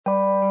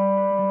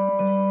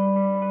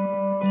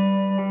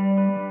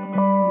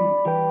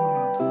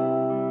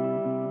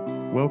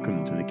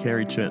Welcome to the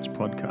Carey Church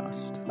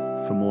podcast.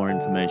 For more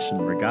information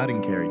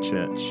regarding Carey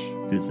Church,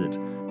 visit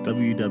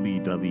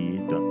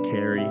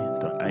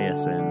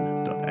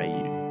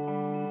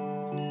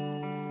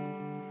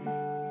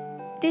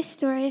www.carey.asn.au. This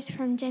story is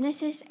from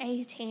Genesis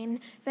 18,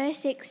 verse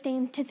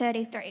 16 to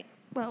 33.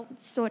 Well,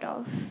 sort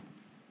of.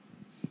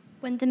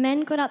 When the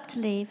men got up to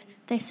leave,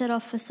 they set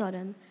off for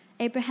Sodom.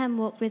 Abraham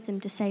walked with them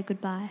to say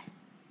goodbye.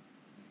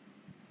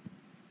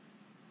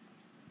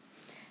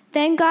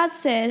 Then God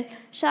said,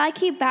 "Shall I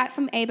keep back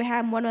from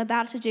Abraham what I'm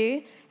about to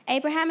do?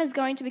 Abraham is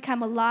going to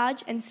become a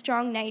large and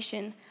strong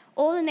nation.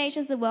 All the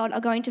nations of the world are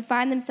going to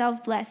find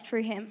themselves blessed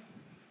through him."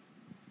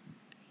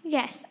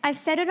 Yes, I've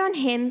set it on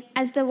him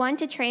as the one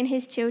to train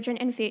his children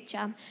in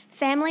future,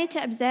 family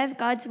to observe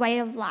God's way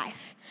of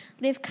life,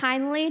 live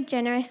kindly,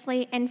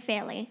 generously, and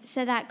fairly,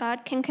 so that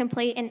God can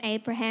complete in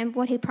Abraham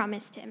what he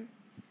promised him.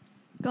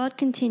 God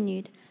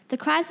continued, "The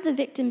cries of the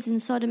victims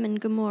in Sodom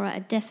and Gomorrah are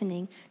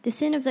deafening. The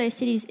sin of those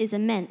cities is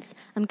immense.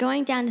 I'm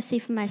going down to see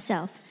for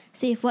myself,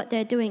 see if what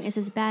they're doing is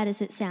as bad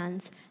as it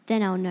sounds.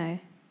 Then I'll know."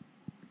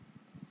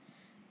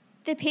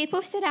 The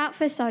people set out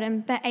for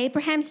Sodom, but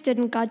Abraham stood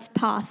in God's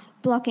path,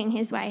 blocking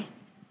his way.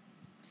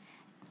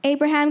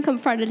 Abraham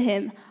confronted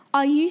him.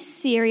 "Are you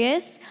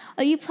serious?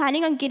 Are you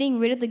planning on getting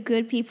rid of the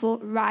good people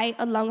right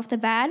along with the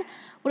bad?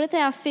 What if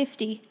there are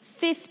 50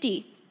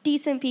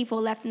 decent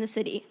people left in the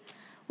city?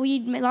 Will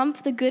you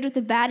lump the good with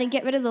the bad and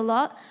get rid of the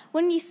lot?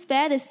 Wouldn't you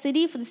spare the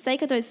city for the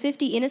sake of those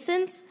 50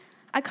 innocents?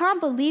 I can't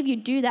believe you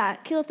do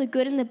that. Kill off the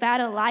good and the bad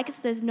alike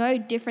as there's no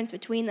difference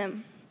between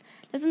them.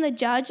 Doesn't the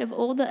judge of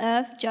all the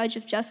earth judge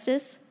of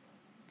justice?"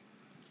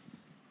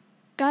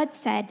 God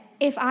said,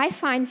 "If I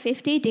find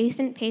 50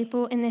 decent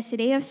people in the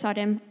city of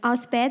Sodom, I'll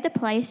spare the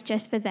place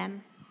just for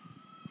them."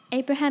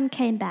 Abraham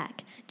came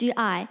back. "Do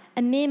I,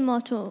 a mere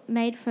mortal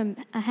made from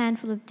a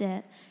handful of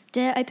dirt,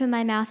 dare open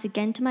my mouth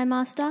again to my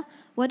master?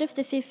 What if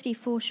the 50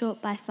 fall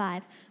short by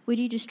 5? Would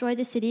you destroy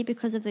the city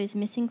because of those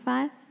missing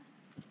 5?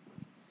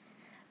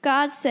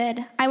 God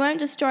said, "I won't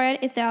destroy it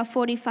if there are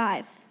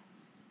 45.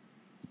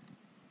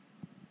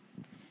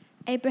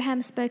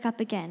 Abraham spoke up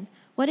again.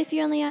 "What if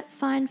you only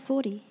find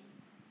 40?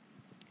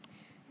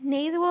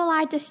 "Neither will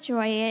I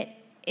destroy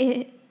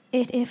it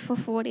if for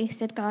 40,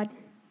 said God.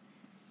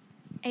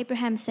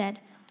 Abraham said,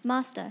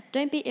 "Master,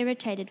 don't be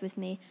irritated with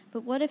me,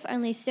 but what if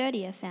only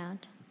 30 are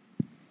found?"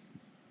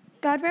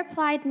 God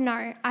replied,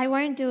 "No, I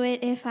won't do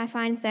it if I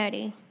find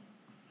 30.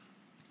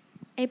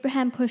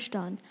 Abraham pushed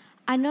on.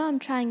 "I know I'm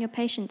trying your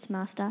patience,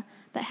 Master,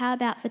 but how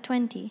about for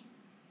 20?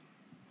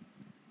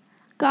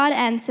 God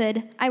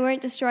answered, "I won't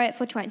destroy it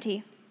for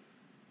 20.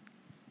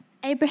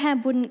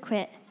 Abraham wouldn't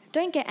quit.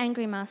 "Don't get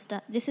angry,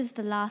 Master. This is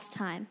the last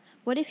time.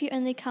 What if you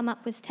only come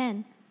up with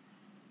 10?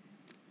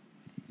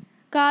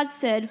 God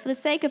said, "For the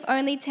sake of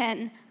only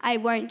 10, I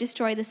won't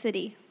destroy the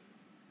city."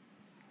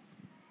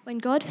 When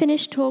God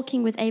finished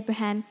talking with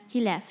Abraham, he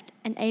left,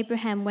 and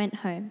Abraham went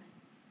home.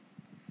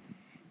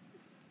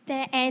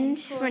 The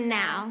end for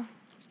now.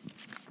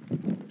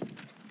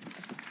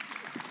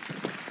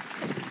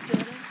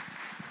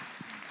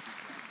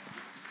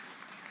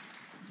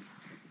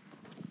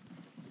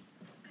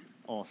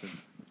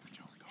 Awesome.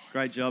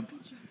 Great job.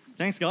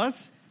 Thanks,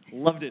 guys.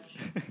 Loved it.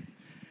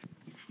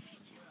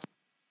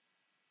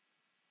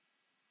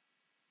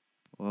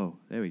 Whoa,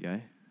 there we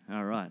go.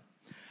 All right.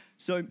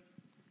 So,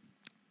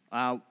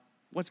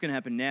 what's going to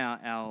happen now,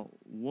 our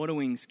Water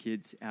Wings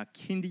kids, our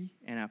kindy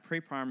and our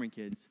pre-primary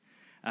kids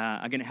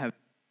are going to have...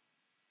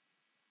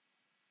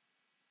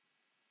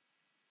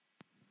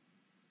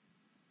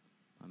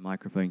 My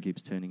microphone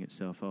keeps turning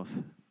itself off.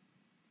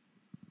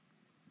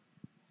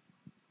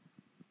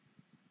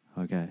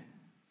 Okay.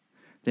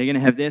 They're going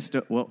to have their...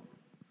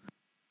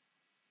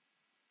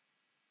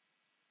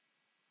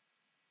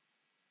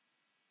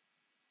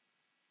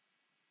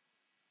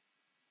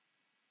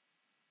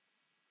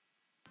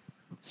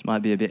 This might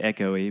be a bit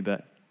echoey,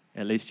 but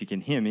at least you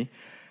can hear me.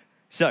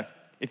 So,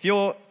 if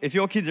your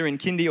kids are in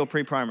kindy or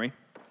pre-primary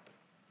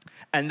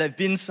and they've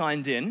been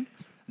signed in,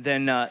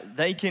 then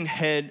they can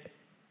head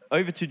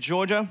over to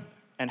Georgia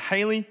and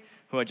Haley,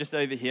 who are just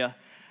over here,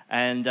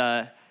 and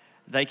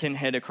they can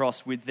head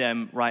across with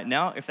them right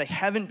now. If they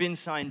haven't been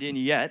signed in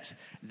yet,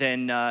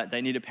 then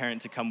they need a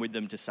parent to come with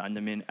them to sign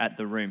them in at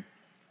the room.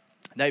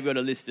 They've got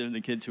a list of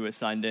the kids who are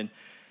signed in.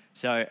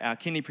 So our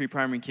kindy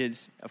pre-primary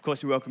kids, of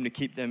course, we're welcome to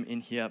keep them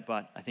in here,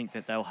 but I think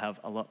that they'll have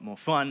a lot more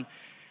fun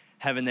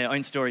having their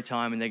own story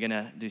time, and they're going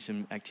to do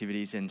some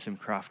activities and some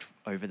craft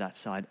over that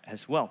side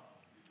as well.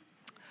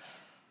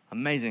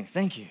 Amazing.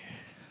 Thank you.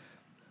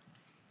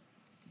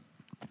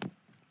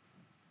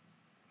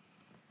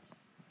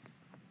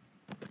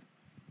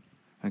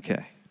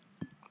 Okay.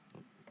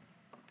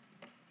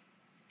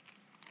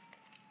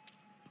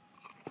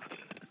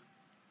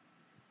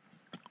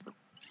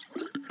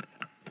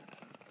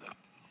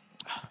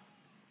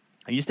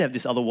 I used to have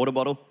this other water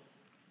bottle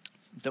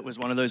that was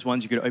one of those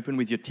ones you could open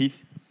with your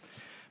teeth,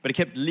 but it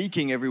kept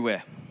leaking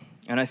everywhere.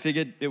 And I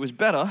figured it was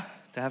better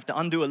to have to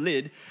undo a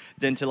lid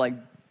than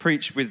to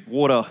preach with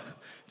water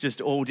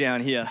just all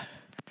down here.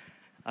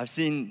 I've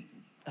seen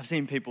I've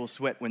seen people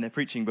sweat when they're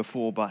preaching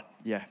before, but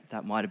yeah,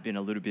 that might have been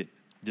a little bit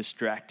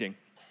distracting.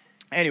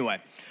 Anyway,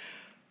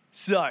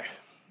 so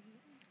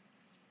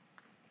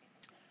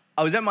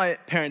I was at my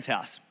parents'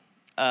 house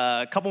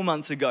a couple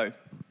months ago,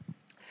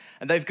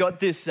 and they've got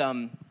this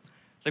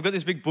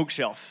big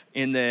bookshelf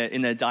in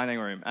their dining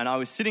room, and I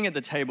was sitting at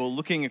the table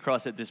looking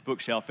across at this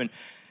bookshelf, and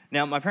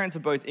now my parents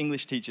are both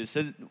English teachers,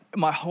 so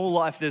my whole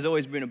life there's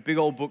always been a big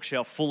old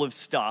bookshelf full of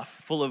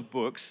stuff, full of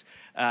books,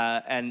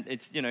 and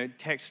it's,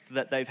 text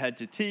that they've had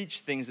to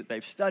teach, things that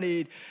they've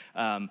studied,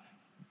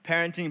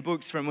 parenting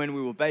books from when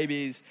we were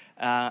babies,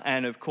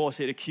 and of course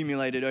it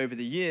accumulated over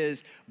the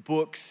years,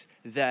 books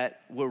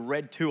that were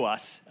read to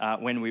us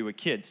when we were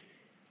kids.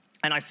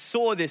 And I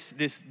saw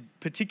this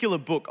particular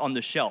book on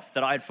the shelf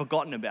that I had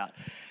forgotten about.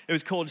 It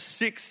was called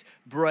 6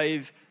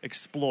 Brave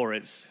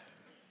Explorers.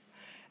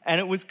 And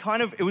it was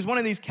one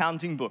of these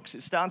counting books.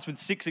 It starts with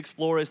 6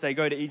 explorers, they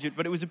go to Egypt,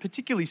 but it was a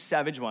particularly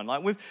savage one.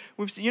 Like we've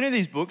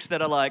these books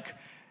that are like,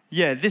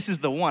 yeah, this is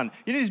the one.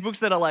 These books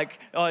that are like,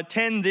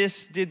 10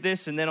 this, did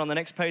this, and then on the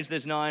next page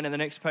there's 9, and the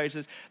next page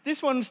there's...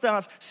 This one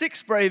starts,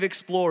 6 brave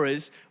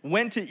explorers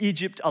went to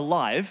Egypt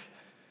alive.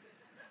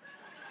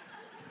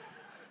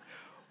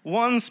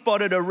 1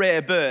 spotted a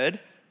rare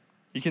bird.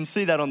 You can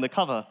see that on the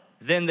cover.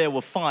 Then there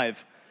were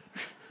 5.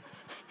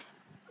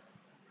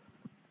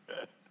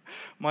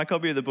 My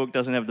copy of the book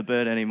doesn't have the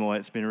bird anymore.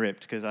 It's been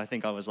ripped because I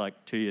think I was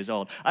like 2 years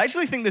old. I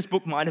actually think this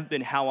book might have been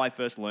how I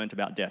first learned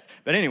about death.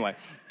 But anyway,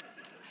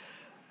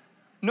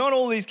 not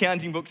all these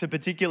counting books are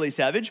particularly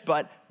savage,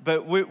 but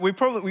we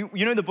probably,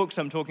 the books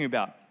I'm talking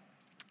about.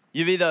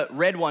 You've either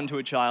read one to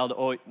a child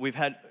or you've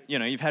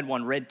had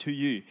one read to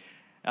you.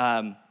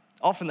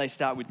 Often they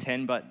start with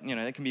 10, but,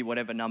 it can be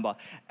whatever number.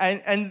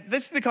 And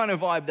this is the kind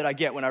of vibe that I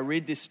get when I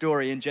read this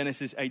story in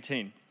Genesis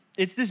 18.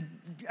 It's this,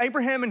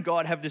 Abraham and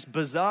God have this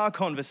bizarre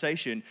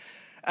conversation,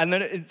 and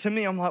then to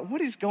me, I'm like,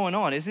 what is going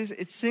on?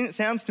 It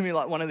sounds to me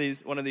like one of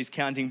these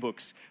counting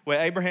books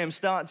where Abraham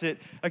starts it,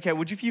 okay,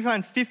 if you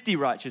find 50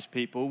 righteous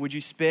people, would you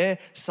spare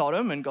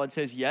Sodom? And God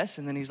says yes,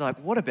 and then he's like,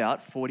 what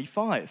about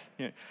 45?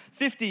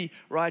 50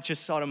 righteous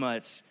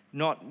Sodomites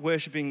not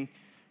worshipping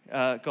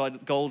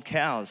gold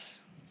cows.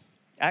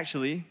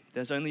 Actually,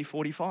 there's only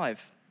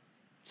 45.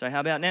 So how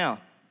about now?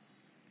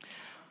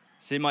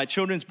 See, my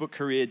children's book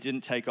career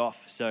didn't take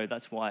off, so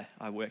that's why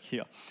I work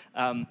here.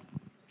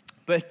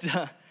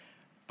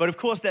 But of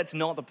course, that's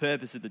not the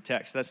purpose of the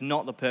text. That's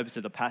not the purpose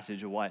of the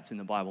passage or why it's in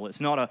the Bible. It's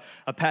not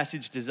a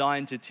passage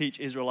designed to teach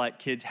Israelite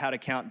kids how to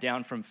count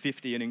down from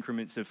 50 in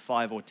increments of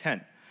 5 or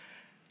 10.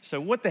 So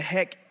what the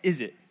heck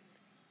is it?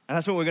 And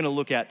that's what we're going to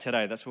look at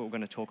today. That's what we're going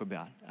to talk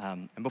about.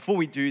 And before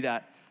we do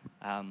that,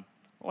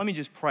 let me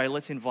just pray.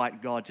 Let's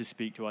invite God to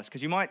speak to us,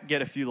 because you might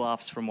get a few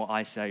laughs from what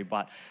I say,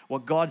 but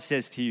what God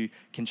says to you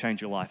can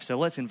change your life. So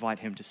let's invite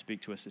him to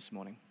speak to us this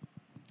morning.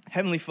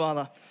 Heavenly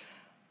Father,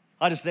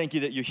 I just thank you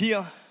that you're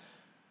here,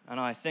 and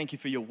I thank you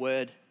for your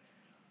word,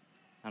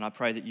 and I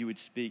pray that you would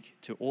speak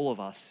to all of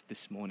us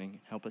this morning.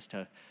 Help us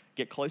to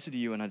get closer to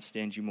you and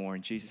understand you more.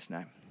 In Jesus'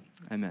 name,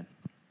 amen.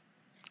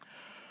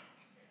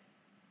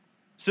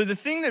 So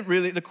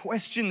the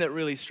question that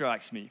really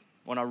strikes me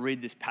when I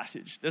read this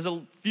passage, there's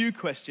a few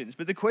questions,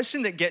 but the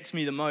question that gets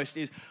me the most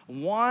is,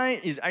 why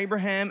is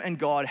Abraham and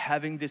God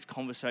having this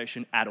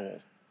conversation at all?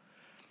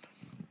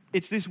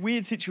 It's this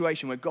weird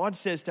situation where God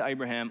says to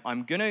Abraham,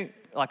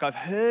 I've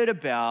heard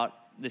about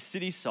the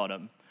city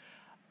Sodom,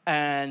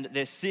 and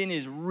their sin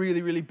is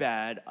really, really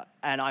bad,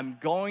 and I'm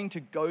going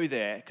to go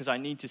there because I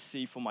need to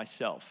see for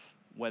myself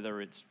whether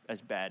it's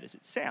as bad as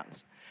it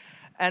sounds.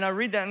 And I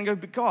read that and go,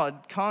 but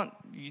God,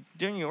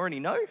 don't you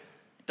already know?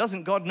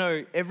 Doesn't God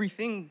know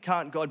everything?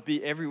 Can't God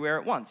be everywhere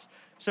at once?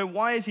 So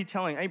why is he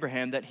telling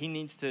Abraham that he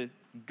needs to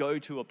go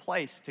to a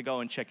place to go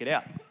and check it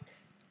out?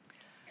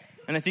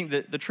 And I think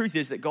that the truth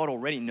is that God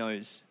already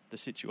knows the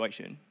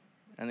situation.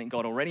 I think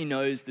God already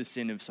knows the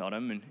sin of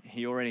Sodom, and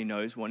he already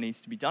knows what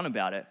needs to be done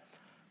about it.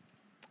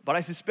 But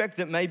I suspect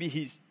that maybe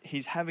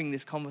he's having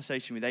this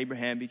conversation with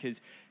Abraham because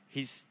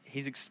he's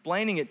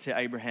explaining it to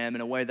Abraham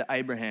in a way that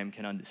Abraham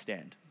can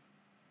understand.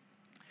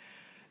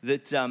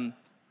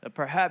 That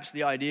perhaps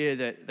the idea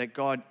that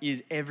God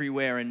is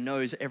everywhere and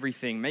knows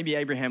everything, maybe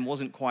Abraham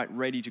wasn't quite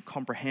ready to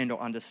comprehend or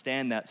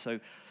understand that. So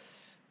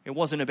it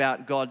wasn't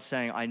about God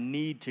saying, I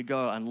need to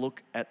go and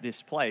look at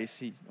this place.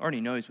 He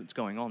already knows what's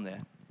going on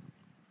there.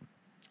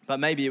 But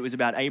maybe it was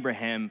about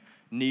Abraham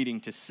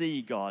needing to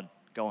see God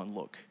go and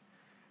look,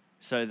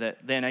 so that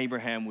then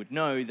Abraham would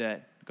know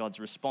that God's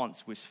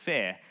response was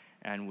fair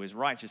and was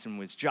righteous and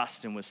was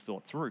just and was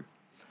thought through.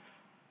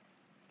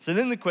 So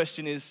then the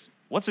question is,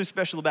 what's so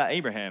special about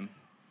Abraham?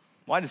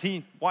 Why does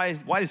he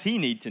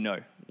need to know?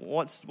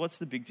 What's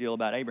the big deal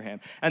about Abraham?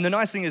 And the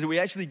nice thing is that we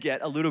actually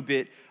get a little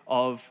bit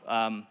of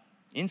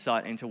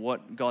insight into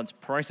what God's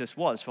process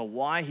was for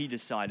why he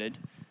decided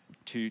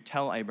to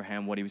tell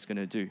Abraham what he was going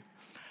to do.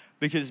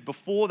 Because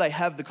before they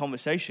have the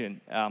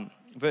conversation,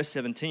 verse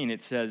 17,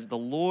 it says, the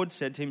Lord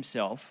said to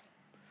himself,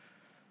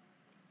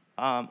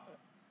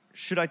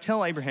 should I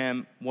tell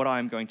Abraham what I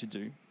am going to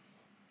do?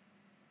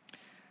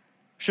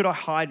 Should I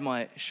hide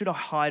my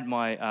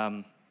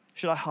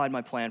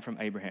plan from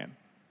Abraham?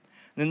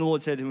 And then the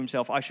Lord said to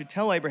himself, I should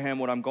tell Abraham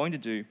what I'm going to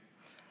do,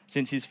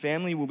 since his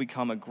family will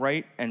become a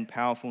great and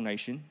powerful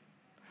nation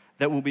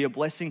that will be a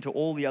blessing to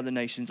all the other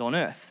nations on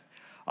earth.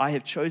 I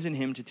have chosen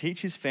him to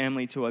teach his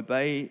family to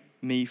obey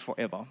me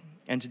forever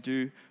and to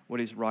do what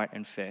is right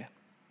and fair.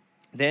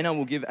 Then I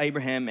will give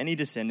Abraham many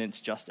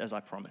descendants just as I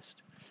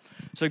promised.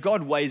 So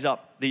God weighs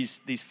up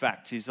these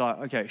facts. He's like,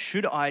 okay,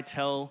 should I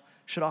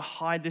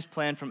hide this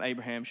plan from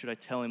Abraham? Should I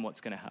tell him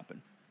what's going to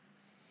happen?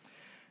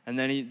 And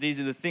then these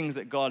are the things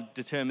that God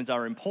determines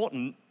are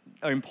important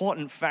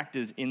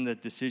factors in the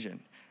decision.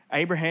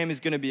 Abraham is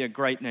going to be a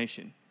great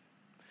nation.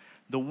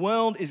 The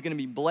world is going to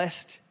be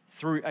blessed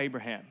through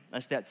Abraham.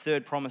 That's that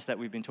third promise that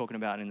we've been talking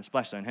about in the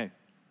splash zone. Hey,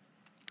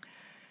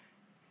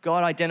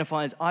 God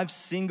identifies, I've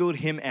singled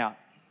him out.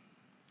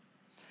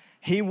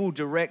 He will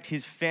direct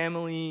his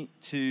family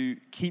to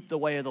keep the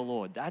way of the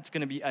Lord. That's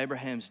going to be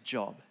Abraham's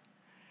job.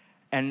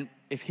 And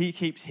if he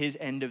keeps his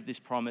end of this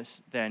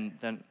promise,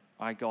 then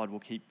I, God, will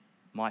keep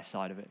my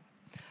side of it.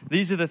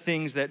 These are the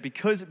things that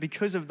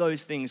because of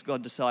those things,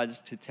 God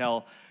decides to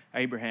tell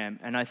Abraham.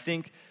 And I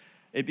think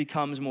it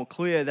becomes more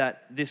clear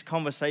that this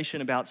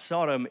conversation about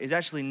Sodom is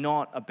actually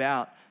not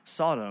about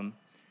Sodom.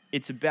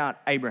 It's about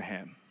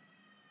Abraham.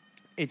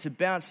 It's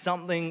about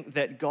something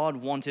that God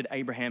wanted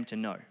Abraham to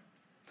know.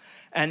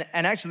 And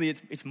actually,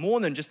 it's more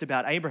than just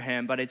about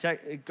Abraham, but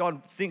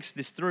God thinks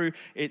this through.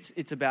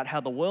 It's about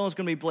how the world's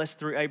going to be blessed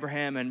through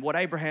Abraham and what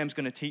Abraham's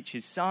going to teach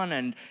his son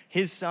and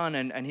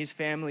his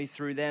family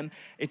through them.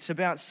 It's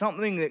about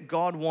something that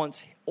God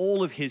wants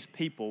all of his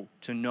people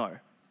to know.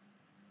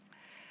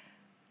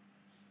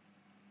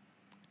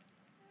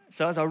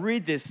 So as I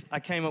read this, I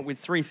came up with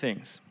 3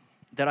 things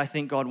that I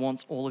think God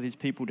wants all of his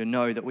people to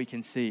know that we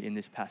can see in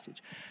this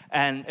passage.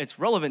 And it's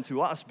relevant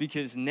to us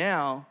because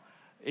now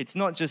it's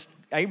not just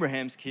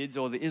Abraham's kids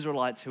or the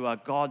Israelites who are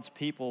God's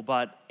people,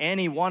 but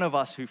any one of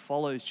us who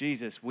follows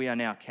Jesus, we are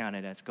now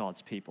counted as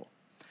God's people.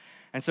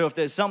 And so if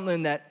there's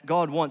something that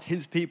God wants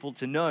his people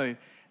to know,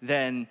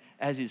 then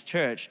as his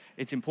church,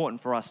 it's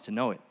important for us to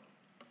know it.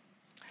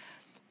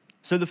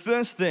 So the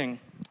first thing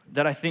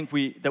that I think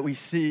we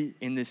see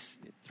in this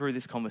through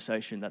this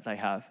conversation that they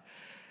have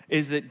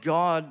is that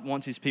God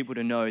wants his people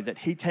to know that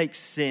he takes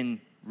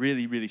sin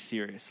really, really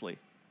seriously.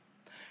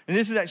 And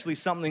this is actually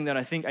something that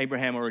I think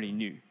Abraham already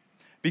knew.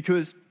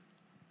 Because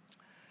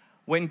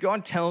when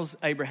God tells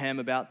Abraham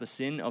about the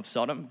sin of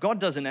Sodom,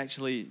 God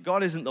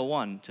isn't the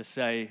one to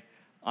say,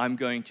 I'm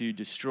going to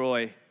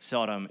destroy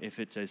Sodom if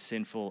it's as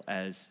sinful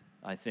as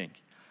I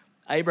think.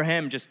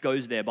 Abraham just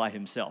goes there by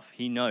himself.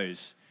 He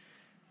knows.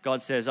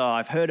 God says,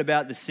 I've heard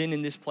about the sin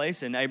in this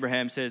place. And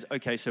Abraham says,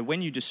 okay, so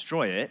when you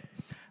destroy it,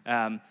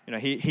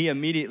 he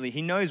immediately,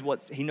 he knows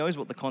what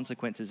the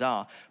consequences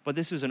are. But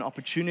this was an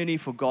opportunity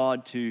for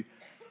God to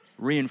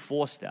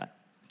reinforce that,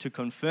 to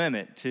confirm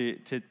it,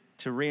 to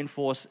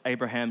reinforce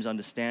Abraham's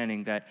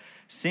understanding that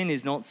sin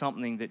is not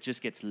something that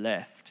just gets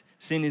left.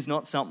 Sin is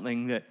not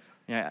something that,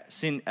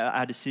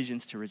 our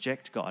decisions to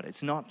reject God.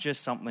 It's not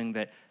just something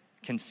that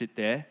can sit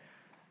there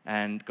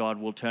and God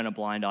will turn a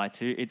blind eye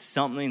to. It's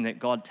something that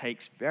God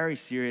takes very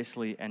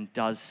seriously and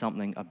does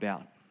something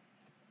about.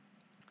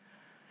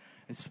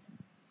 It's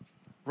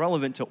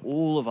relevant to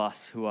all of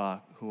us who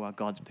are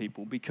God's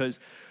people, because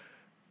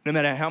no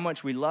matter how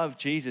much we love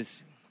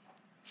Jesus,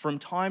 from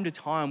time to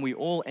time we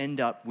all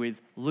end up with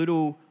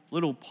little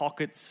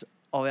pockets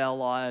of our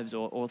lives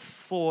or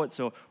thoughts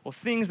or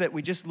things that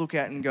we just look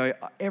at and go,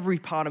 every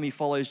part of me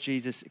follows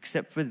Jesus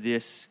except for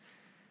this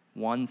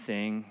one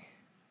thing.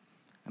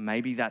 And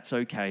maybe that's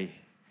okay.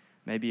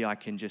 Maybe I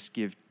can just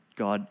give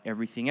God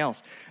everything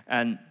else.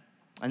 And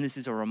this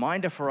is a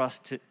reminder for us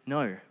to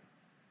know.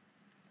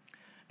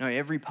 No,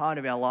 every part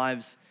of our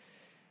lives,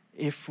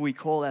 if we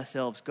call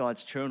ourselves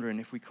God's children,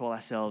 if we call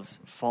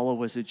ourselves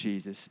followers of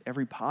Jesus,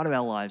 every part of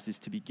our lives is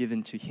to be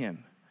given to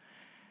him.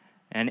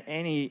 And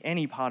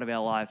any part of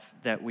our life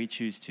that we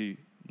choose to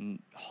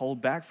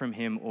hold back from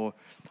him or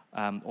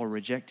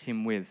reject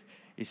him with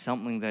is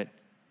something that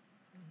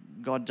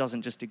God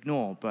doesn't just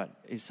ignore, but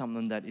is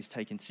something that is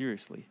taken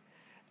seriously.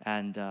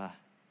 And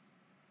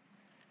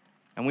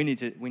we need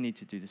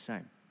to do the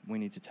same. We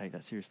need to take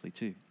that seriously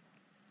too.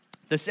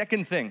 The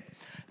second thing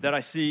that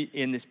I see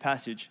in this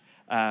passage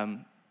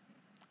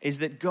is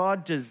that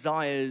God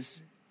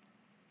desires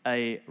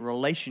a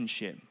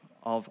relationship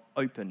of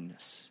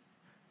openness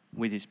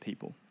with his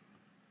people.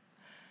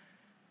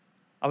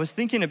 I was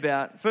thinking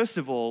about, first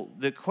of all,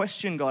 the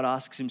question God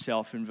asks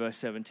himself in verse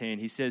 17.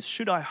 He says,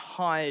 should I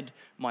hide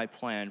my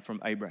plan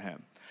from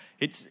Abraham?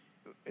 It's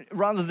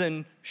rather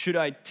than should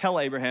I tell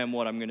Abraham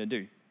what I'm going to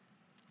do.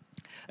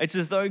 It's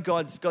as though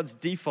God's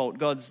default,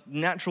 God's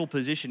natural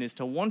position is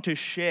to want to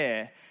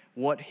share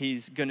what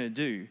he's going to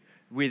do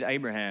with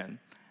Abraham.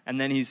 And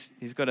then he's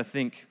got to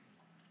think,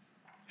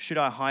 should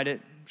I hide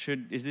it?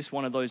 Is this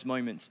one of those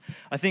moments?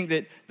 I think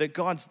that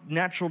God's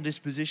natural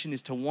disposition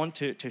is to want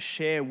to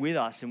share with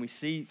us, and we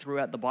see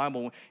throughout the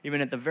Bible,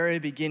 even at the very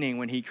beginning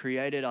when he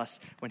created us,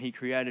 when he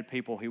created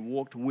people, he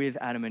walked with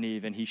Adam and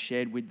Eve and he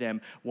shared with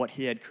them what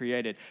he had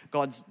created.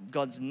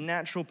 God's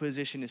natural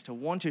position is to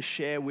want to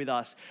share with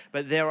us,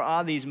 but there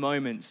are these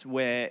moments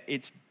where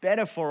it's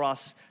better for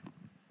us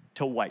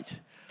to wait.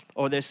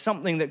 Or there's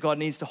something that God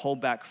needs to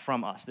hold back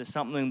from us. There's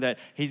something that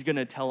he's going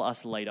to tell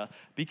us later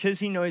because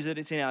he knows that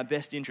it's in our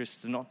best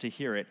interest not to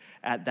hear it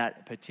at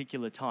that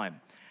particular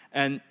time.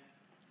 And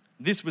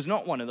this was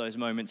not one of those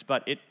moments,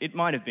 but it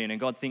might have been,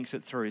 and God thinks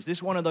it through. Is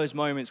this one of those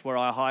moments where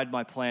I hide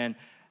my plan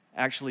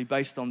actually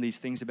based on these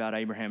things about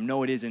Abraham?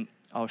 No, it isn't.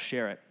 I'll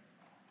share it.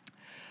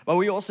 But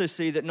we also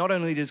see that not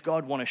only does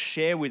God want to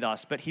share with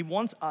us, but he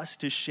wants us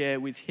to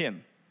share with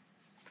him.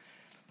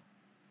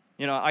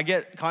 You know, I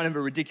get kind of a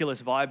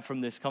ridiculous vibe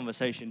from this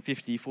conversation,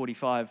 50,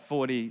 45,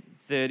 40,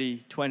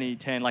 30, 20,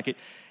 10. Like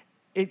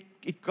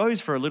it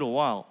goes for a little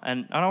while.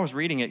 And I was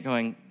reading it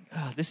going,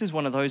 this is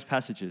one of those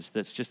passages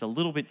that's just a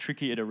little bit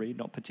trickier to read,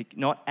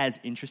 not as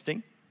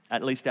interesting,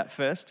 at least at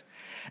first.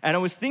 And I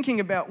was thinking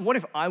about what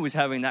if I was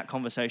having that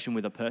conversation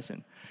with a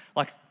person?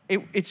 Like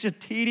it's a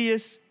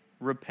tedious,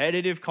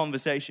 repetitive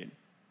conversation.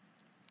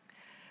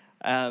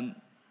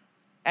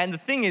 And the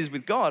thing is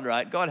with God,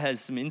 right? God has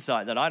some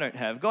insight that I don't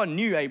have. God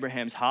knew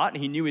Abraham's heart.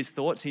 He knew his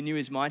thoughts. He knew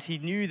his mind. He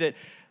knew that,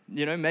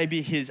 you know,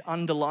 maybe his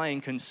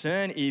underlying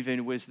concern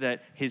even was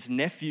that his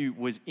nephew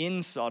was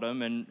in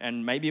Sodom,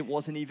 and maybe it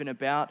wasn't even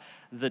about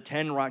the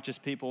 10 righteous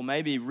people.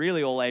 Maybe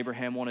really all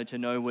Abraham wanted to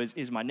know was,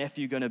 is my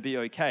nephew going to be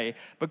okay?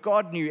 But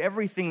God knew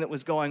everything that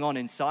was going on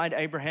inside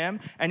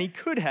Abraham, and he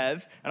could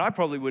have, and I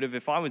probably would have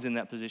if I was in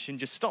that position,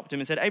 just stopped him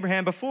and said,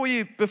 Abraham, but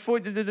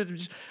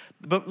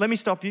let me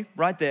stop you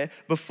right there.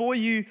 Before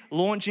you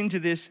launch into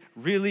this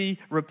really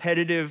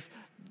repetitive,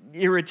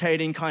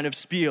 irritating kind of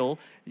spiel,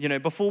 you know,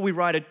 before we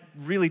write a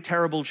really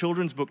terrible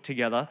children's book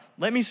together,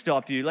 let me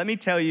stop you. Let me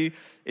tell you,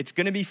 it's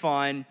going to be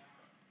fine.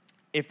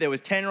 If there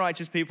was 10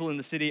 righteous people in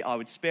the city, I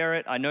would spare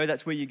it. I know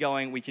that's where you're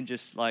going. We can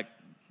just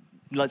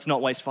let's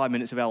not waste 5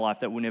 minutes of our life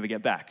that we'll never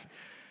get back.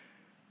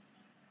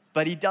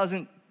 But he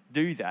doesn't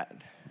do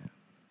that.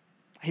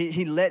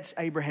 He lets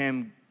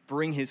Abraham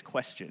bring his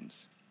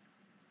questions.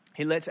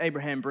 He lets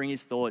Abraham bring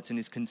his thoughts and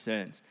his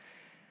concerns,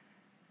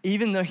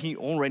 even though he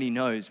already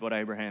knows what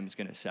Abraham is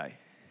going to say.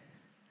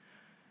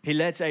 He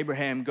lets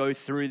Abraham go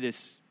through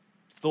this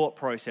thought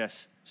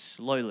process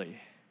slowly.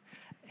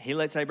 He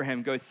lets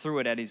Abraham go through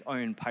it at his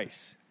own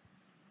pace.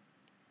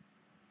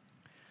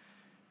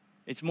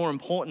 It's more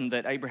important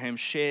that Abraham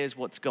shares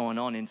what's going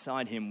on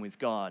inside him with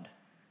God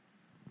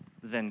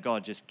than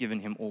God just giving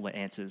him all the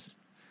answers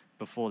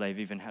before they've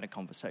even had a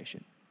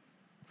conversation.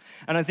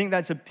 And I think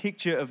that's a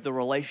picture of the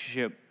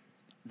relationship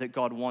that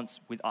God wants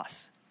with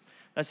us.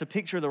 That's a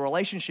picture of the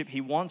relationship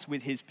he wants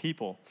with his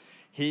people.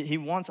 He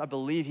wants, I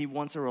believe, he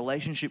wants a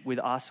relationship with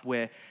us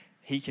where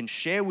he can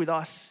share with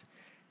us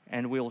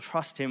and we'll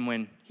trust him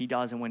when he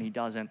does and when he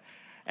doesn't.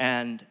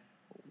 And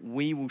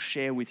we will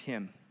share with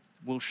him.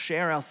 We'll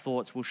share our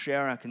thoughts. We'll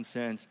share our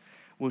concerns.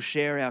 We'll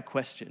share our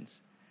questions.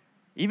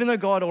 Even though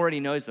God already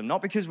knows them.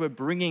 Not because we're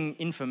bringing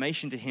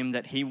information to him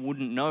that he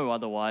wouldn't know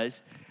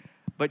otherwise,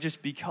 but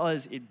just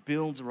because it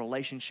builds a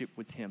relationship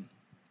with him.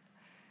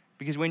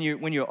 Because when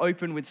you're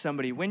open with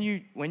somebody, when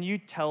you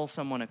tell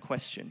someone a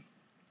question,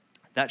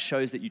 that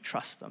shows that you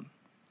trust them.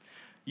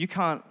 You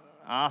can't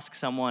ask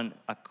someone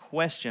a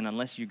question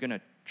unless you're going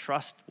to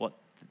trust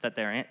that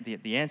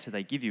the answer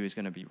they give you is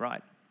going to be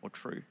right or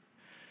true.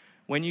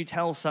 When you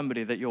tell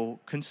somebody that you're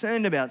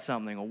concerned about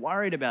something or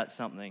worried about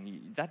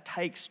something, that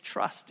takes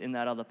trust in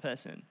that other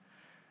person.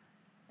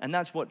 And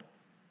that's what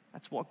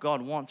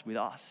God wants with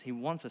us. He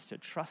wants us to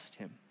trust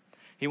him.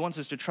 He wants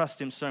us to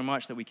trust him so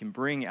much that we can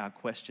bring our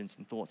questions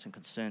and thoughts and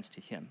concerns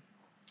to him.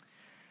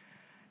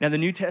 Now, the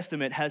New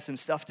Testament has some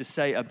stuff to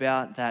say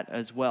about that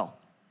as well.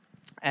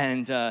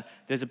 And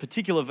there's a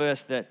particular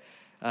verse that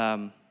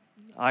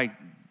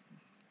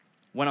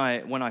when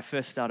I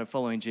first started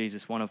following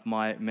Jesus, one of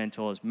my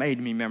mentors made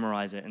me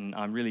memorize it, and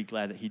I'm really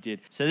glad that he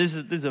did. So this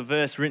is a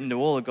verse written to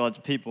all of God's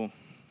people.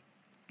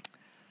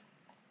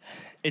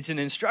 It's an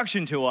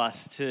instruction to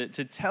us to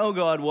tell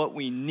God what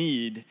we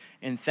need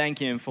and thank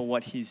him for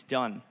what he's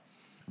done.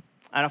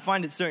 And I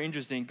find it so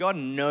interesting. God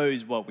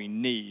knows what we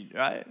need,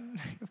 right?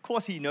 Of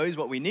course he knows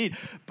what we need,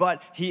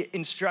 but he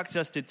instructs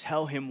us to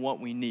tell him what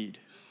we need.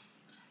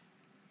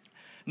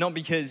 Not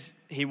because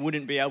he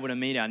wouldn't be able to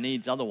meet our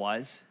needs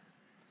otherwise,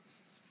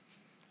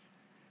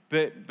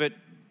 but the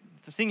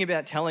thing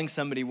about telling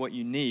somebody what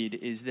you need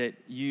is that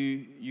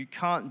you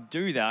can't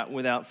do that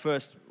without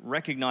first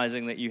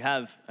recognizing that you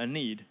have a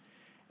need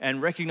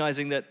and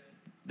recognizing that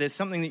there's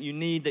something that you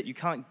need that you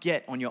can't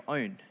get on your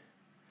own.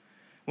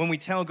 When we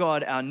tell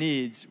God our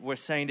needs, we're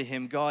saying to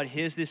him, God,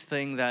 here's this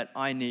thing that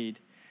I need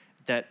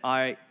that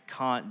I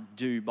can't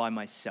do by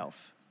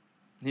myself.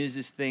 Here's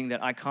this thing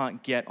that I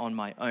can't get on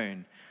my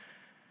own.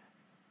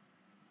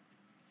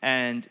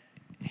 And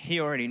he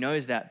already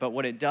knows that, but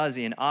what it does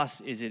in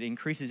us is it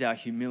increases our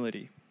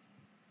humility.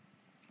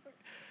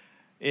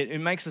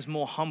 it makes us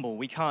more humble.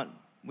 We can't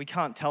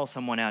tell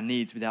someone our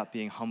needs without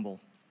being humble.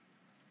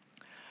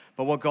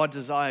 But what God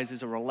desires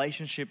is a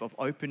relationship of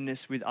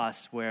openness with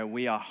us where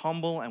we are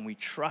humble and we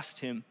trust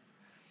him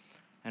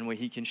and where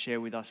he can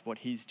share with us what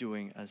he's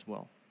doing as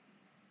well.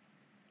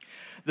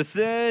 The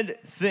third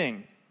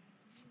thing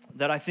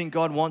that I think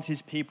God wants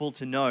his people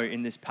to know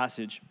in this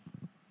passage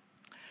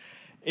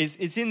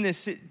is in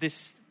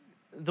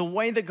the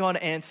way that God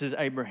answers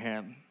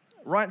Abraham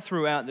right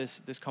throughout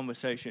this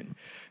conversation.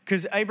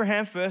 Because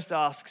Abraham first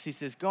asks, he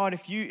says, God,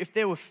 if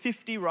there were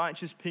 50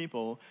 righteous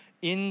people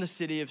in the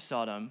city of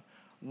Sodom,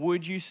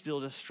 would you still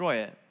destroy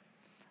it?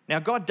 Now,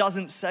 God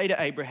doesn't say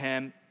to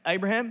Abraham,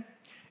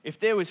 if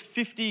there was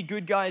 50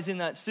 good guys in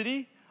that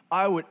city,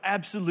 I would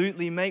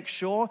absolutely make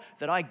sure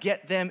that I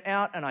get them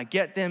out and I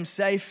get them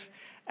safe.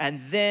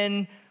 And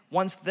then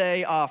once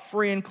they are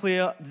free and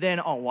clear, then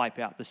I'll wipe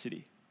out the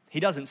city. He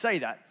doesn't say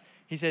that.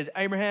 He says,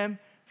 Abraham,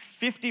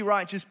 50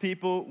 righteous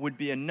people would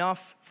be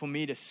enough for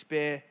me to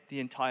spare the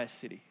entire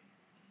city.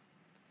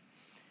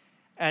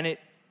 And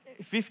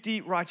 50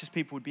 righteous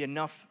people would be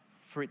enough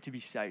for it to be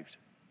saved.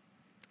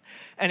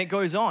 And it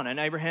goes on, and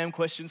Abraham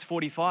questions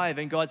 45,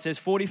 and God says,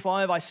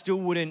 45, I still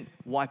wouldn't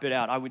wipe it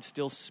out. I would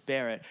still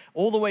spare it.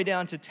 All the way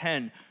down to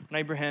 10, and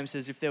Abraham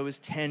says, if there was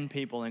 10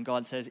 people, and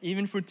God says,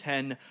 even for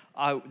 10,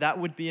 that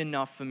would be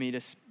enough for me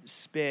to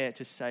spare,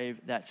 to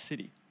save that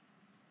city.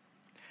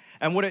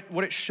 And what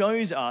it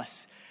shows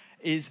us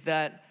is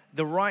that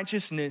the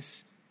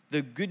righteousness,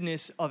 the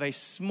goodness of a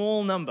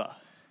small number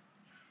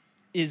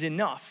is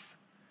enough,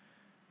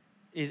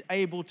 is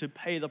able to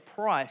pay the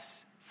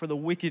price for the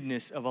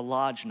wickedness of a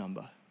large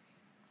number.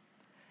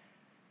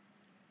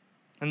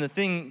 And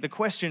the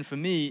question for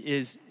me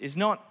is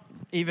not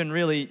even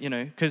really,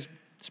 because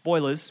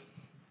spoilers,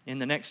 in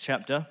the next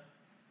chapter,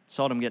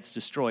 Sodom gets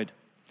destroyed.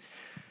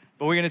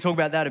 But we're going to talk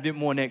about that a bit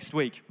more next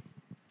week.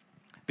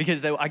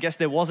 Because I guess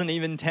there wasn't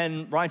even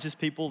 10 righteous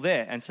people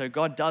there. And so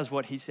God does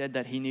what he said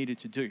that he needed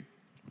to do.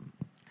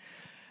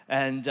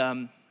 And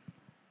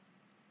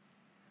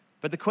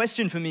but the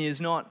question for me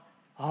is not,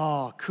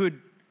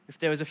 if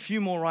there was a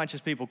few more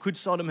righteous people, could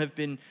Sodom have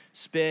been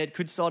spared?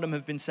 Could Sodom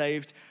have been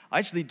saved? I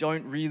actually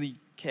don't really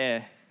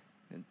care.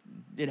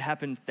 It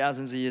happened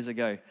thousands of years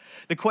ago.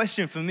 The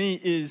question for me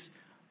is,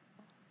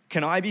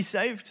 can I be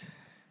saved?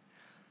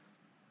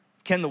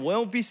 Can the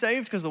world be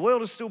saved? Because the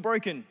world is still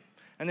broken,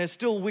 and there's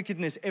still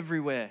wickedness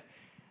everywhere,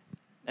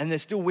 and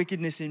there's still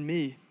wickedness in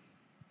me.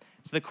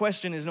 So the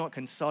question is not,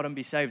 can Sodom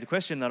be saved? The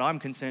question that I'm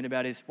concerned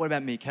about is, what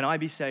about me? Can I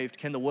be saved?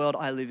 Can the world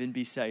I live in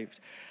be saved?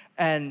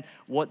 And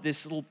what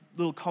this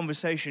little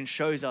conversation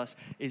shows us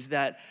is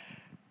that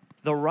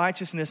the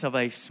righteousness of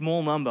a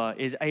small number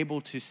is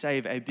able to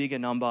save a bigger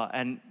number,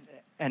 and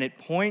it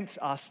points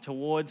us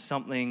towards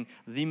something,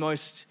 the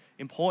most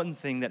important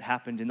thing that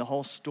happened in the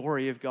whole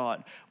story of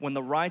God, when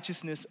the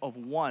righteousness of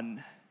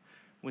one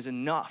was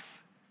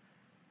enough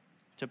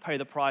to pay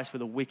the price for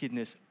the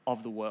wickedness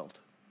of the world.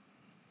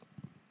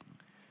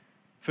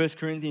 1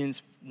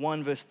 Corinthians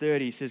 1 verse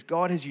 30 says,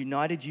 God has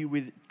united you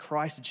with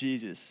Christ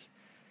Jesus.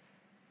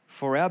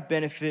 For our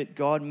benefit,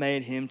 God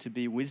made him to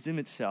be wisdom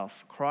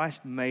itself.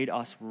 Christ made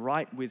us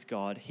right with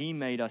God. He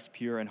made us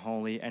pure and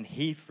holy, and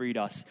he freed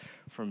us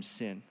from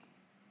sin.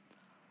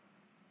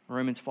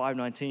 Romans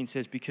 5:19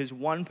 says, because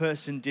one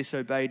person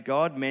disobeyed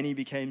God, many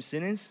became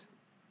sinners.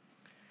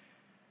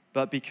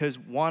 But because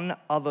one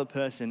other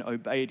person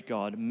obeyed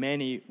God,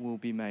 many will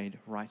be made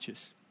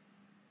righteous.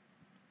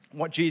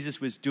 What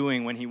Jesus was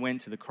doing when he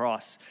went to the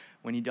cross,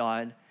 when he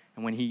died,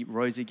 and when he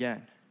rose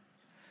again,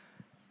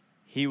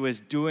 he was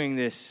doing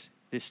this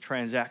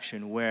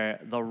transaction where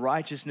the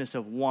righteousness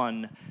of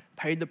one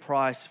paid the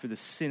price for the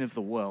sin of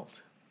the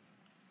world.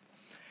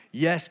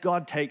 Yes,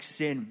 God takes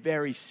sin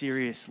very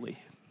seriously.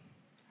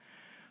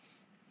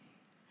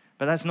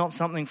 But that's not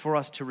something for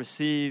us to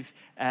receive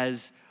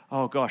as,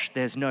 oh gosh,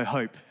 there's no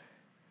hope.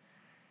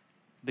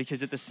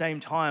 Because at the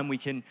same time, we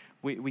can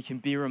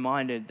be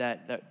reminded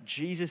that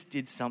Jesus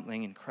did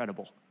something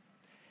incredible.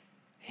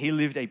 He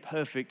lived a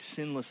perfect,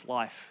 sinless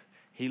life.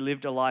 He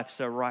lived a life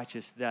so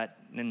righteous that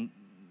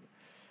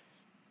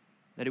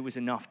it was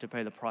enough to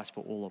pay the price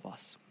for all of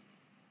us.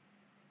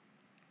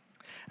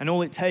 And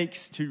all it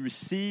takes to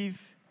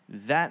receive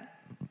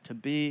that, to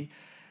be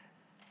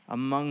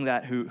among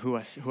that who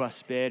are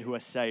spared, who are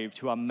saved,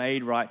 who are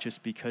made righteous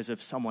because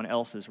of someone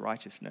else's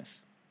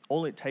righteousness,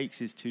 all it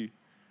takes is to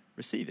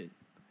receive it,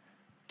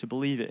 to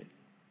believe it.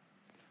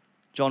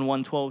 John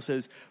 1:12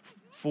 says,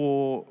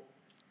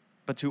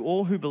 but to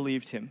all who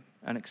believed him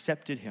and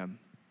accepted him,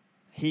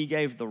 he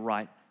gave the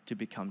right to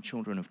become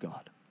children of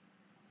God.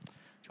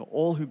 To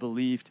all who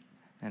believed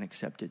and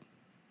accepted.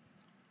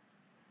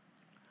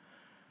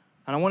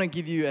 And I want to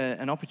give you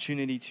an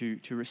opportunity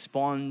to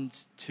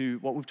respond to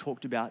what we've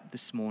talked about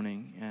this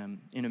morning.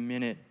 In a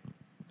minute,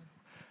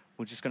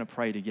 we're just going to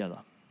pray together.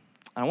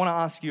 And I want to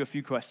ask you a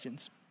few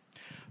questions.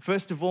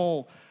 First of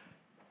all,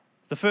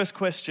 the first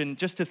question,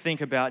 just to think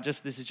about,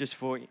 this is just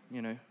for,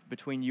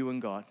 between you and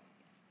God.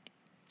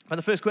 But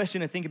the first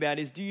question to think about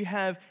is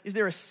is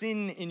there a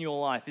sin in your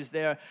life? Is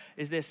there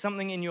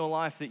something in your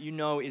life that you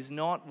know is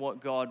not what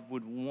God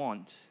would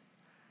want?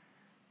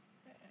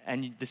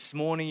 And this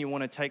morning you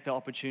want to take the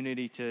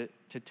opportunity to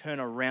turn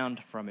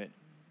around from it.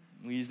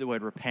 We use the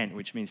word repent,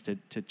 which means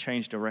to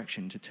change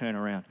direction, to turn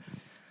around.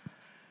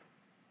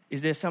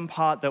 Is there some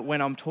part that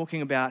when I'm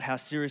talking about how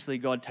seriously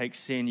God takes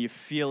sin, you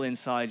feel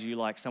inside you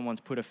like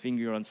someone's put a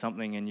finger on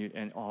something and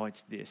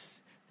it's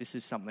this. This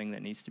is something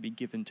that needs to be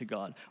given to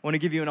God. I want to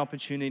give you an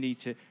opportunity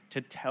to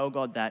tell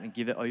God that and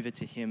give it over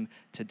to Him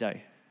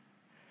today.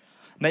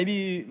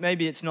 Maybe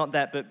it's not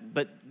that,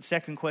 but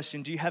second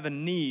question, do you have a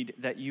need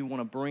that you want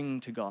to bring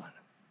to God?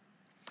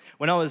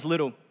 When I was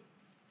little,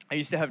 I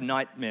used to have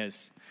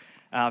nightmares.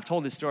 I've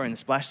told this story in the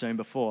Splash Zone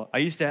before. I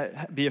used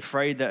to be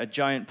afraid that a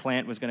giant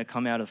plant was going to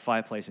come out of the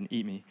fireplace and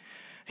eat me.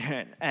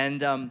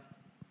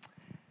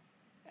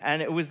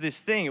 And it was this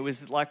thing. It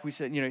was like we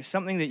said,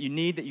 something that you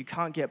need that you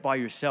can't get by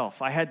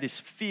yourself. I had this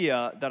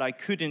fear that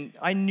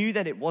I knew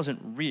that it wasn't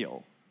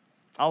real.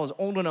 I was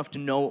old enough to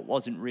know it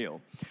wasn't real,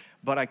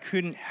 but I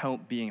couldn't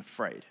help being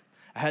afraid.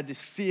 I had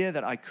this fear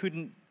that I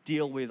couldn't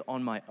deal with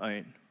on my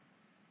own.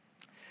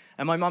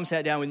 And my mum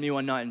sat down with me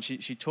one night and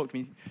she told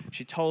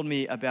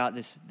me about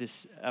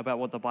this about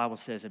what the Bible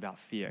says about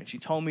fear. And she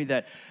told me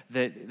that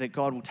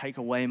God will take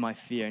away my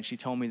fear. And she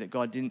told me that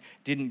God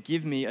didn't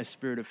give me a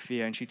spirit of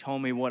fear. And she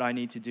told me what I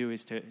need to do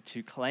is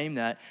to claim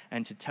that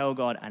and to tell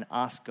God and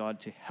ask God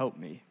to help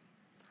me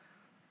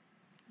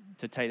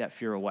to take that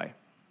fear away.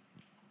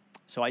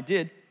 So I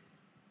did,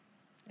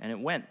 and it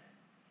went.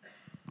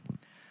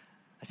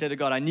 I said to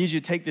God, I need you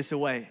to take this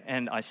away,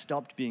 and I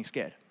stopped being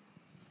scared.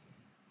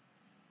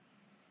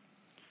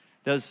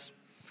 There's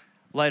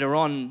later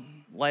on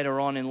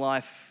in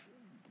life,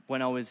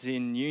 when I was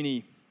in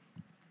uni,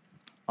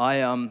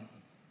 I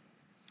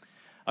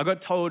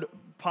got told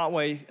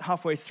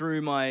halfway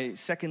through my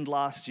second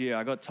last year,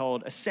 I got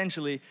told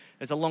essentially,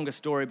 it's a longer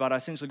story, but I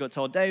essentially got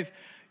told, Dave,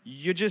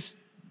 you're just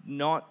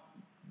not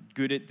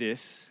good at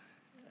this,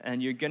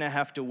 and you're going to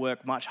have to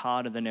work much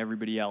harder than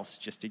everybody else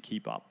just to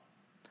keep up.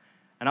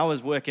 And I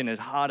was working as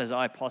hard as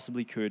I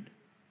possibly could.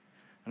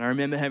 And I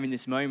remember having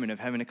this moment of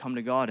having to come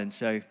to God and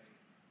say,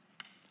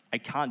 I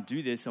can't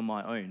do this on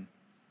my own.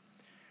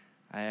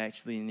 I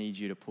actually need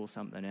you to pull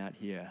something out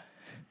here.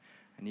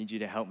 I need you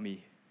to help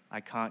me.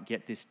 I can't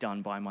get this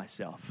done by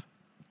myself.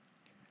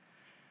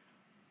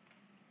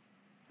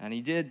 And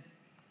He did.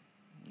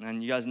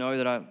 And you guys know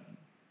that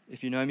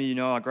if you know me, you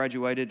know I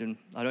graduated and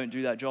I don't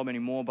do that job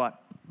anymore,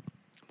 but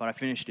I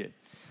finished it.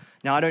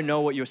 Now, I don't know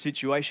what your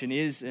situation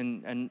is,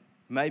 and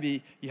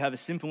maybe you have a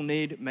simple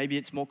need. Maybe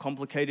it's more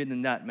complicated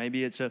than that.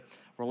 Maybe it's a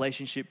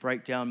relationship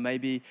breakdown.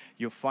 Maybe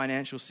your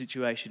financial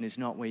situation is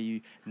not where you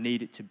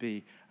need it to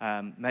be.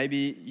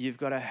 Maybe you've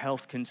got a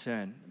health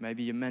concern.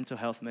 Maybe your mental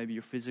health, maybe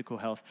your physical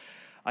health.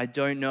 I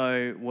don't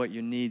know what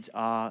your needs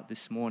are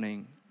this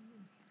morning.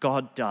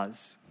 God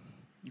does.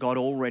 God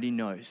already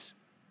knows.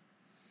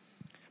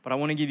 But I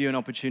want to give you an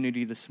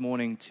opportunity this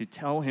morning to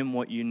tell Him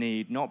what you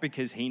need, not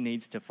because He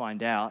needs to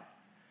find out,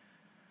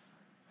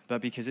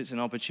 but because it's an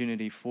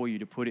opportunity for you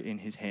to put it in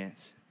His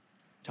hands,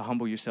 to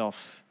humble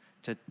yourself,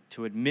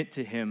 to admit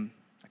to Him,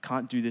 I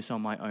can't do this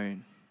on my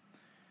own,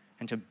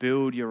 and to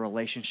build your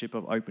relationship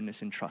of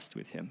openness and trust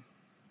with Him.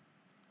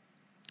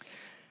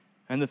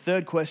 And the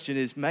third question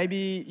is,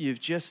 maybe you've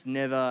just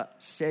never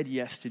said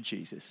yes to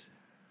Jesus,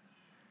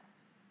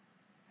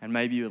 and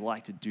maybe you would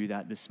like to do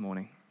that this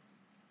morning.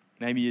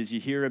 Maybe as you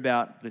hear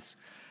about this,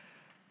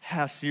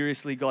 how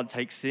seriously God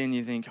takes sin,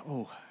 you think,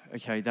 oh,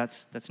 okay,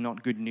 that's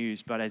not good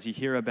news. But as you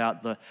hear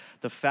about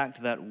the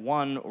fact that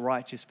one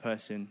righteous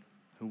person,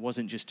 who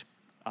wasn't just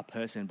a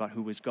person, but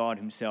who was God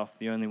Himself,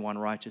 the only one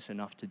righteous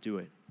enough to do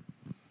it,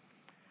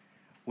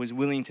 was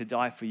willing to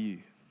die for you,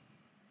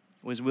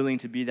 was willing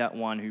to be that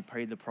one who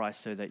paid the price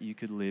so that you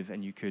could live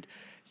and you could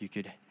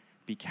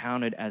be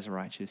counted as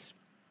righteous.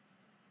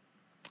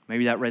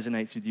 Maybe that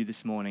resonates with you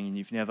this morning and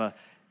you've never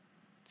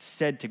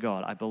said to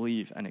God, I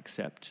believe and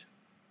accept.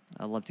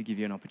 I'd love to give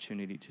you an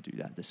opportunity to do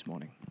that this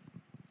morning.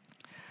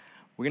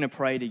 We're going to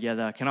pray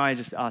together. Can I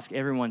just ask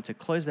everyone to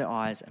close their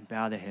eyes and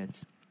bow their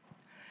heads?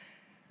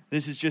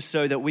 This is just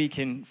so that we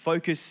can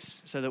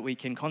focus, so that we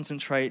can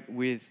concentrate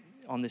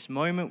on this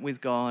moment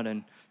with God,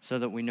 and so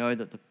that we know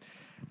that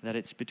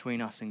it's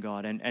between us and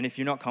God. And if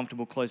you're not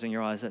comfortable closing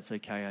your eyes, that's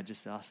okay. I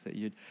just ask that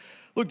you'd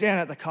look down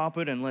at the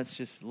carpet and let's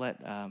just let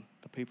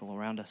the people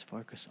around us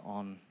focus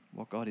on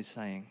what God is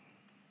saying.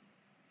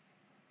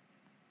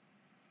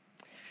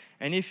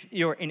 And if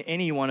you're in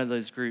any one of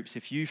those groups,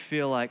 if you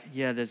feel like,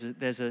 yeah, there's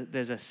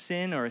a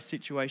sin or a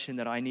situation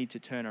that I need to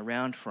turn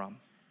around from,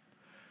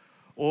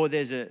 or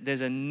there's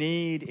a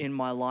need in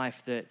my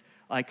life that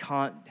I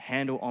can't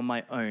handle on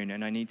my own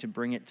and I need to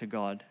bring it to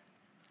God,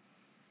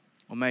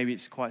 or maybe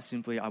it's quite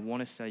simply, I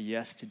want to say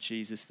yes to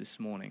Jesus this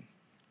morning,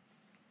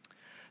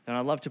 then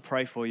I'd love to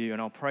pray for you,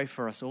 and I'll pray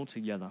for us all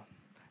together.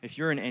 If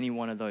you're in any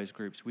one of those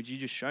groups, would you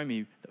just show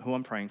me who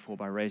I'm praying for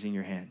by raising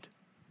your hand?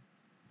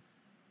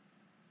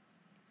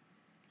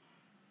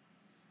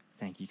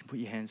 Thank you. You can put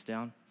your hands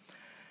down.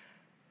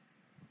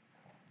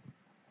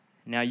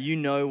 Now you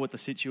know what the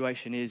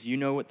situation is. You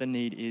know what the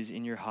need is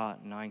in your heart.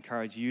 And I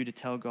encourage you to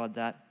tell God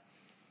that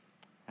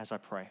as I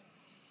pray.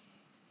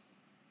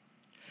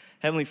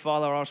 Heavenly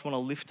Father, I just want to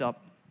lift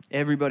up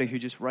everybody who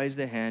just raised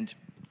their hand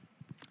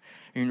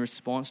in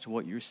response to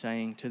what you're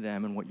saying to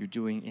them and what you're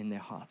doing in their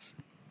hearts.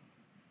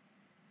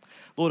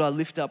 Lord, I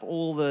lift up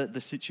all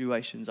the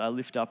situations. I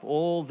lift up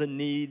all the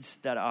needs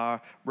that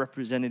are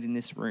represented in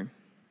this room.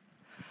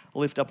 I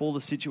lift up all the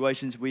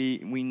situations we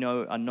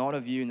know are not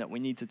of you and that we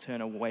need to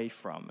turn away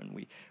from.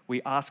 And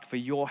we ask for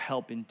your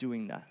help in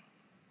doing that.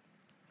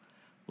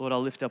 Lord, I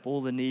lift up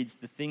all the needs,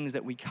 the things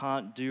that we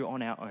can't do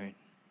on our own.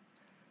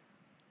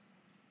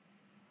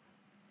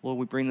 Lord,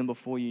 we bring them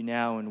before you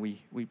now and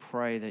we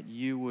pray that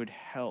you would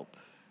help.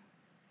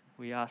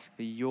 We ask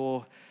for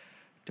your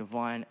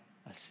divine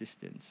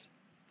assistance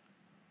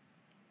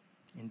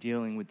in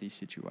dealing with these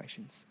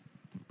situations.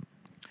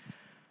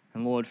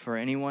 And Lord, for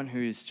anyone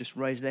who's just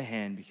raised their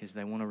hand because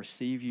they want to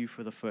receive you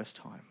for the first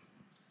time,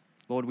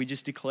 Lord, we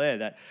just declare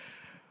that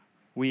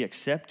we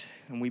accept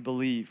and we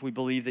believe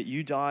that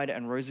you died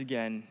and rose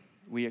again.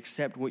 We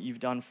accept what you've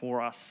done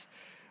for us.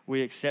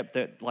 We accept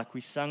that, like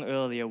we sung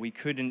earlier, we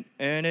couldn't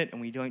earn it and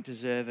we don't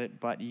deserve it,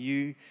 but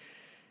you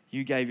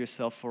gave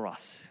yourself for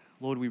us.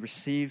 Lord, we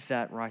receive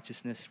that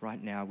righteousness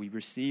right now. We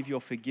receive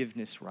your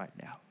forgiveness right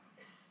now.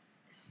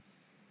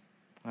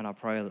 And I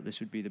pray that this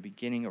would be the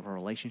beginning of a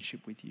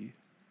relationship with you.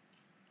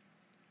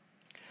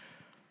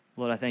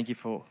 Lord, I thank you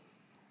for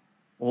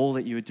all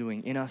that you are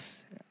doing in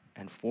us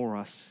and for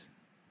us,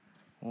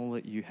 all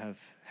that you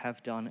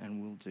have done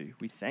and will do.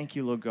 We thank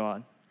you, Lord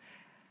God.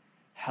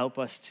 Help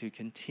us to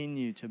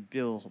continue to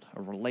build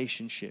a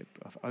relationship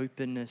of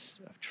openness,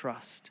 of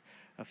trust,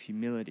 of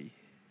humility,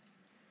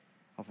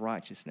 of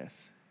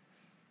righteousness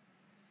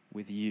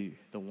with you,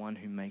 the one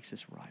who makes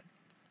us right.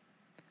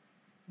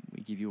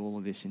 We give you all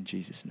of this in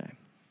Jesus' name.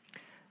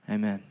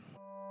 Amen.